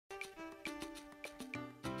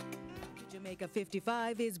Jamaica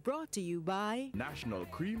 55 is brought to you by National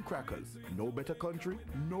Cream Crackers. No better country,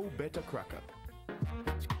 no better cracker.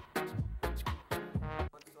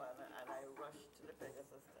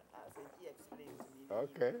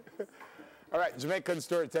 Okay. All right, Jamaican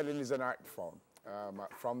storytelling is an art form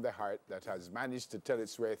from the heart that has managed to tell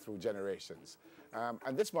its way through generations.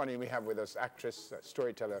 And this morning we have with us actress,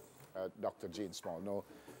 storyteller, Dr. Jean Small. No,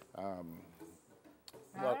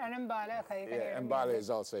 and Mbala, okay, Mbala is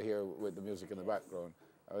also here with the music in the background.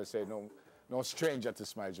 I would say no stranger to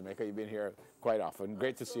Smile Jamaica. You've been here quite often.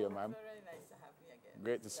 Great to see you, ma'am. Very nice to have me again.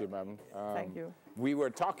 Great to see you, ma'am. Thank you. We were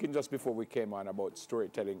talking just before we came on about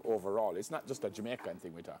storytelling overall. It's not just a Jamaican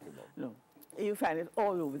thing we're talking about. No, you find it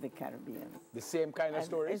all over the Caribbean. The same kind of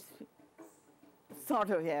stories? Sort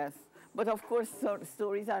of, yes. But of course,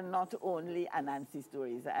 stories are not only Anansi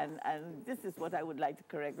stories. And this is what I would like to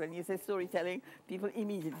correct. When you say storytelling, people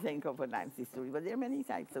immediately think of Anansi story. But there are many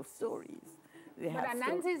types of stories. But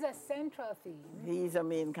Anansi is a central theme. He's a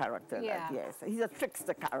main character, yeah. Yes. He's a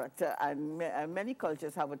trickster character, and many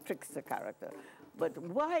cultures have a trickster character. But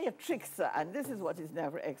why a trickster? And this is what is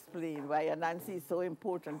never explained, why Anansi is so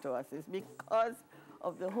important to us, is because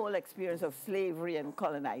of the whole experience of slavery and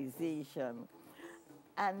colonization.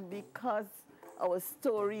 And because our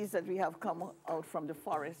stories that we have come out from the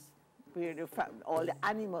forest, where all the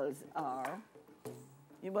animals are,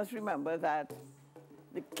 you must remember that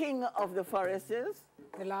the king of the forest is?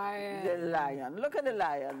 The lion. The lion. Look at the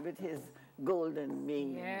lion with his golden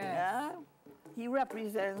mane. Yes. Yeah? He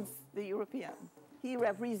represents the European. He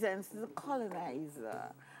represents the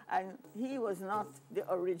colonizer. And he was not the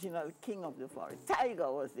original king of the forest.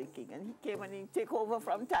 Tiger was the king, and he came and he took over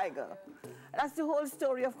from Tiger. That's the whole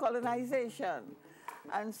story of colonization.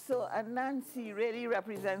 And so Anansi really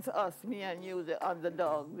represents us, me and you, the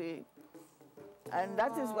underdog. And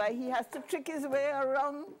that is why he has to trick his way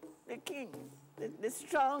around the king, the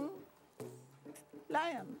strong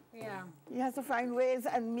lion. Yeah. He has to find ways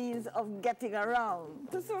and means of getting around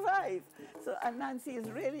to survive. So Anansi is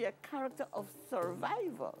really a character of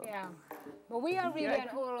survival. Yeah. But we are really an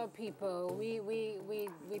oral people.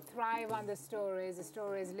 We thrive on the stories. The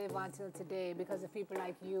stories live until today because of people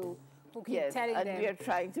like you who keep telling them. And we are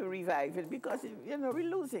trying to revive it because, you know, we're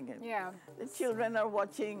losing it. Yeah. The children are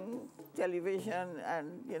watching television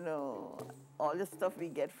and, you know, all the stuff we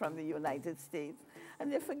get from the United States.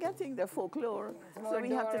 And they're forgetting their folklore. So we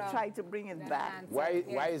have to try to bring it back.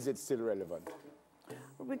 Why is it still relevant?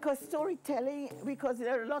 Because storytelling, because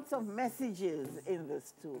there are lots of messages in the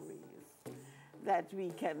stories that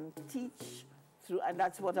we can teach through, and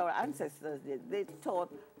that's what our ancestors did. They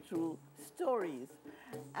taught through stories.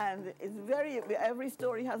 And it's every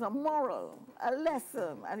story has a moral, a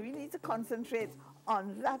lesson, and we need to concentrate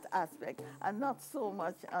on that aspect and not so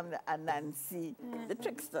much on the Anansi, the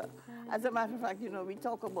trickster. As a matter of fact, you know, we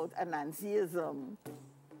talk about Anansiism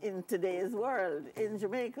in today's world, in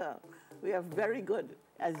Jamaica. We are very good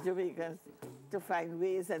as Jamaicans to find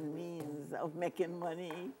ways and means of making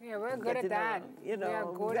money. Yeah, we're good at that. You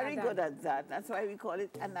know, very good at that. That's why we call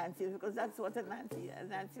it Anansi, because that's what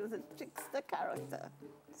Anansi was a trickster character.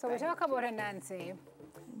 So we talk about Anansi.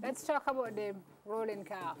 Let's talk about the rolling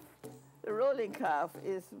calf. The rolling calf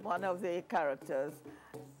is one of the characters.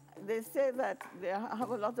 They say that they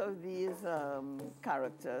have a lot of these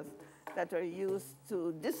characters that are used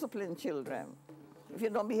to discipline children. If you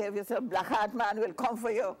don't behave yourself, black heart man will come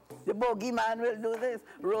for you. The bogey man will do this,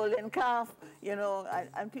 rolling calf, you know.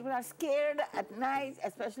 And people are scared at night,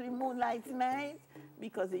 especially moonlight night,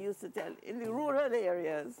 because they used to tell, in the rural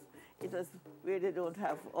areas, it was where they don't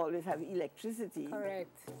always have electricity.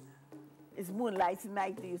 Correct. It's moonlight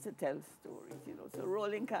night, they used to tell stories, you know. So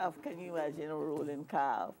rolling calf, can you imagine a rolling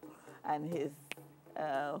calf and his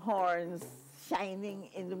horns shining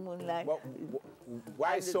in the moonlight? Well,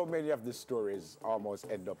 why so many of the stories almost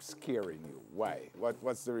end up scaring you? Why?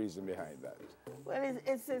 What's the reason behind that? Well,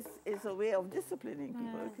 it's a way of disciplining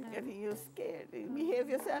people, getting you scared. Behave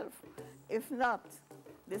yourself. If not,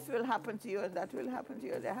 this will happen to you and that will happen to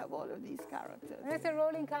you. They have all of these characters. The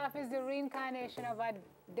rolling calf is the reincarnation of a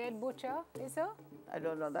dead butcher, is so? I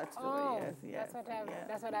don't know that story. Oh, yes.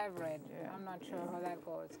 That's what I've read. Yeah. I'm not sure how that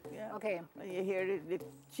goes. Yeah. Okay. You hear the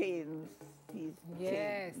chains. He's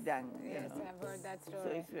yes. chains down. Yes, know. I've heard that story. So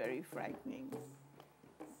it's very frightening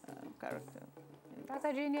character.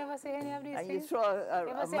 Dr. Jean, you ever see any of these and things? You saw a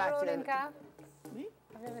ever seen a rolling calf? Me?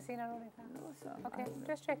 Have you ever seen a rolling calf? No, sir. Okay,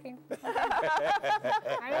 just checking.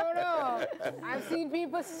 I don't know. I've seen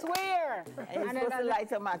people swear. And he's supposed to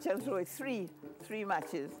light a match and throw it three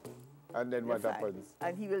matches. And then what happens?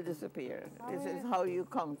 And he will disappear. This is how you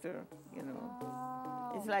counter, you know. Oh,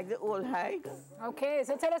 It's like the old hag. Okay,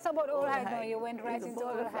 so tell us about old hag now. hag. You went right It's a into ball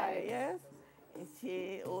old of fire, hag. yes.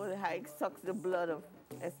 It's old hag sucks the blood of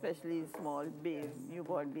especially small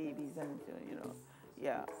newborn babies and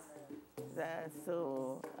yeah.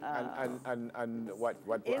 So and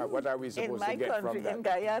what are we supposed to get from that? In my country, in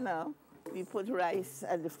Guyana, we put rice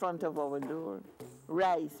at the front of our door.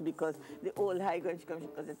 Rice, because the old high when she comes,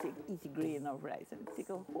 because they take each grain of rice, and it take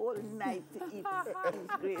a whole night to eat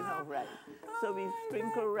each grain of rice. So we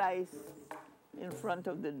sprinkle rice in front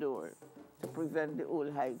of the door to prevent the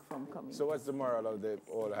old hag from coming. So what's the moral of the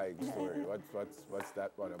old hag story? What's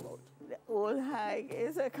that one about? The old hag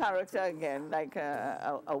is a character again, like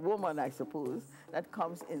a woman, I suppose, that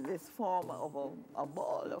comes in this form of a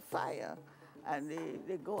ball of fire, and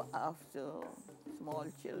they go after small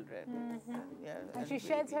children. And she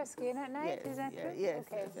sheds her skin at night, yes, is that true? Yes,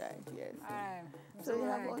 okay. that's right, yes. So you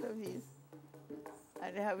have all of these.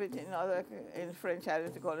 And they have it in French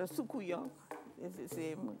islands, they call it sukuyan. It's the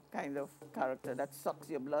same kind of character that sucks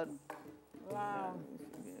your blood. Wow.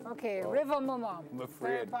 Okay, River Mama. I'm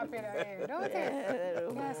afraid. Very popular here, don't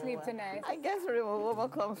it? Can't sleep tonight. I guess River Mama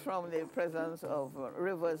comes from the presence of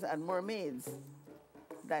rivers and mermaids.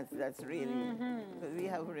 That's really, because we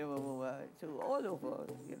have River Mama too, all over,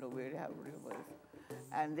 where they have rivers.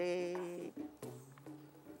 And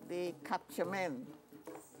they capture men.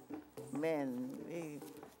 They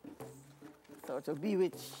sort of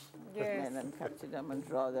bewitch men and capture them and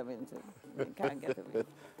draw them into, they can't get away.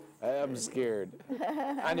 I am scared.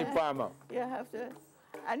 Annie Palmer. You have to.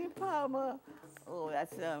 Annie Palmer,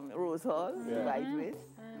 that's Rose Hall, the White Witch.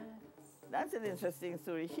 That's an interesting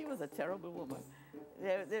story. She was a terrible woman.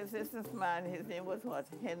 There's this man, his name was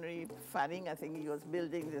Henry Fanning. I think he was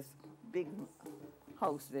building this big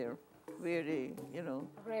house there where the,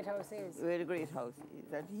 Great House is. Where the Great House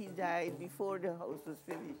is. And he died before the house was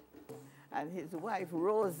finished. And his wife,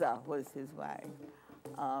 Rosa, was his wife.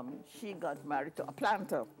 She got married to a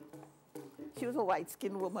planter. She was a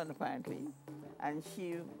white-skinned woman, apparently. And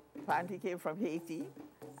she apparently came from Haiti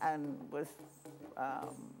and was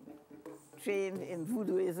trained in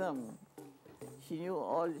voodooism. She knew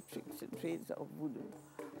all the tricks and trades of voodoo.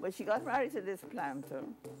 But she got married to this planter,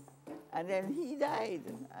 and then he died.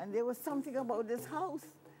 And there was something about this house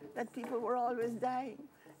that people were always dying.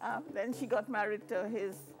 Then she got married to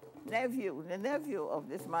his nephew, the nephew of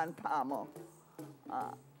this man Palmer,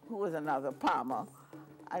 who was another Palmer.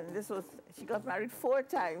 And she got married 4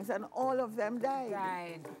 times, and all of them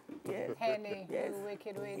died. Yes. Henny, yes. you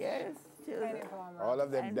wicked witch. Yes. Henny Palmer. All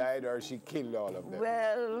of them died, or she killed all of them?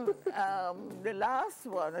 Well, the last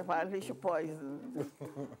one, apparently she poisoned.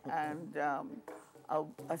 And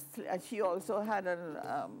she also had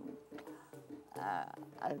a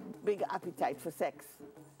big appetite for sex.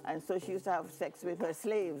 And so she used to have sex with her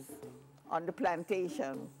slaves on the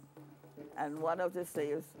plantation. And one of the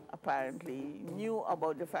slaves apparently knew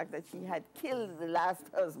about the fact that she had killed the last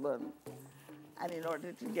husband. And in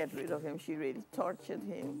order to get rid of him, she really tortured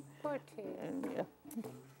him. Poor thing. And,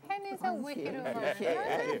 Henny's a wicked woman. She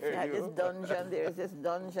had this dungeon. There's this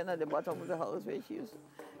dungeon at the bottom of the house where she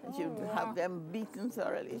would have them beaten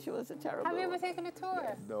thoroughly. She was a terrible Have you ever woman. taken a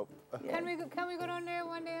tour? Nope. Yeah. Can we go down there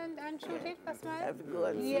one day and shoot it for smile? Have to go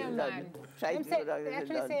and see Yeah, the man. try to go down They to the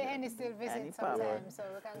actually say dungeon. Henny still Henny visits Palmer. sometimes, so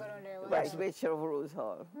we can go down there one Right, day. Witch of Rose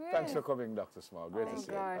Hall. Yeah. Thanks for coming, Dr. Small. Great Oh, to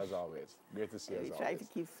see you, gosh. as always. Great to see you, We as try always. to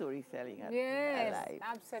keep storytelling Yes, alive.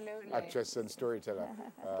 absolutely. Actress and storyteller,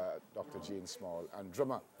 Dr. Jean Small, and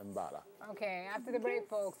drummer Mbala. Okay, after the break,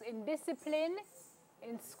 folks, indiscipline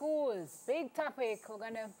in schools. Big topic. We're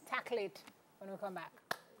going to tackle it when we come back.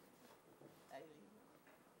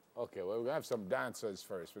 Okay, well, we're going to have some dancers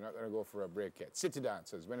first. We're not going to go for a break yet. City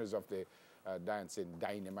dancers, winners of the Dancing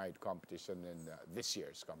Dynamite competition in this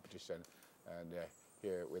year's competition. And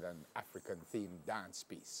here with an African-themed dance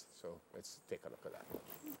piece. So let's take a look at that.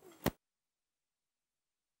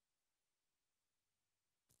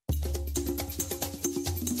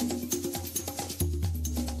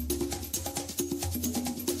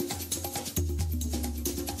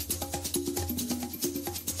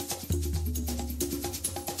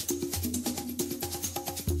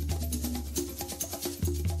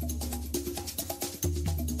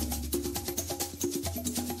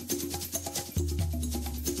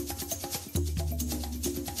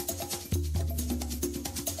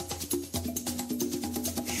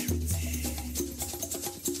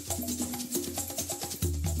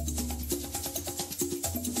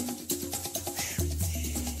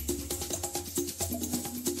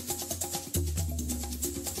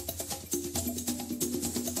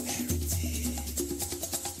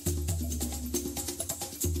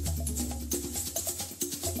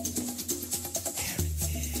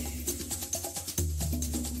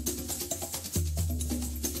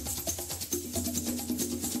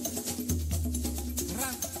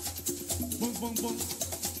 bum bum,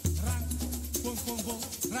 rang, bum bum bum,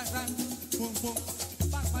 rang rang, bum bum,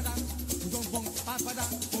 pa pa da, bum bum, pa pa da,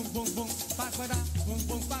 bum bum bum, pa pa da, bum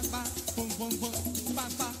bum pa pa, bum bum bum, pa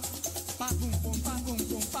pa, pa bum bum pa bum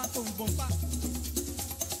bum pa bum bum pa,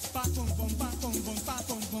 pa bum bum pa bum bum pa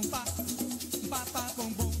bum bum pa, pa pa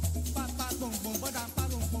bum bum, pa pa bum bum pa da pa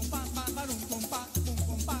bum bum pa pa pa bum bum pa bum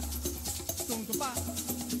bum pa, bum bum pa.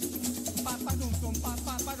 Pa pa dum dum pa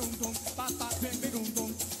pa pa dum dum pa pa pe pe dum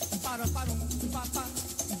dum pa ra pa dum pa pa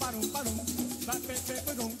dum pa pe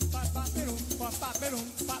pe dum pa pe dum pa pe dum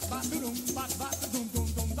pa dum pa dum dum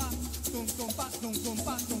dum pa dum dum pa dum dum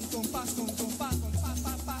pa dum dum pa dum dum pa dum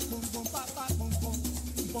pa dum dum pa bum bum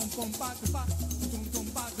bum bum pa dum dum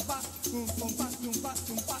pa dum dum pa dum pa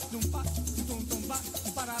dum pa dum pa dum dum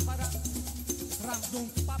pa ra ra dum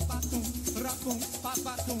pa dum ra dum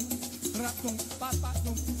pa dum Rapum, papa,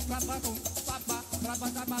 dum, rapum, papa,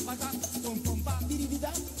 rapata, papa, dum, dum, pa,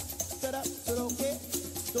 dirivida, tera, turoke,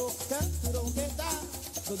 toka, turoke, ta,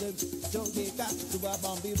 so the jokeka, to a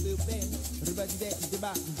bombi, ben, ribadi, the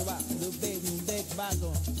back, the bed, the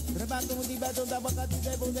baton, rebato, the baton, the bacati,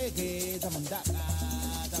 the bodeke, tamandaka,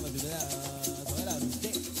 tamadura,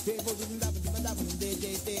 table, the madam, de,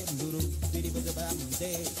 duru, the bam,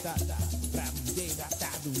 de, tata, ram, de, tata,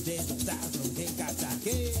 de, tata,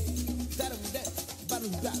 de,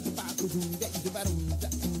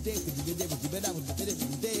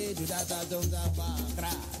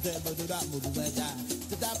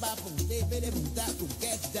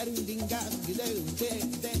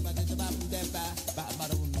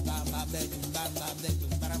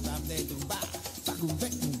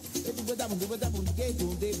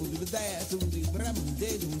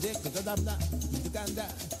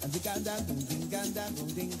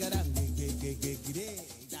 and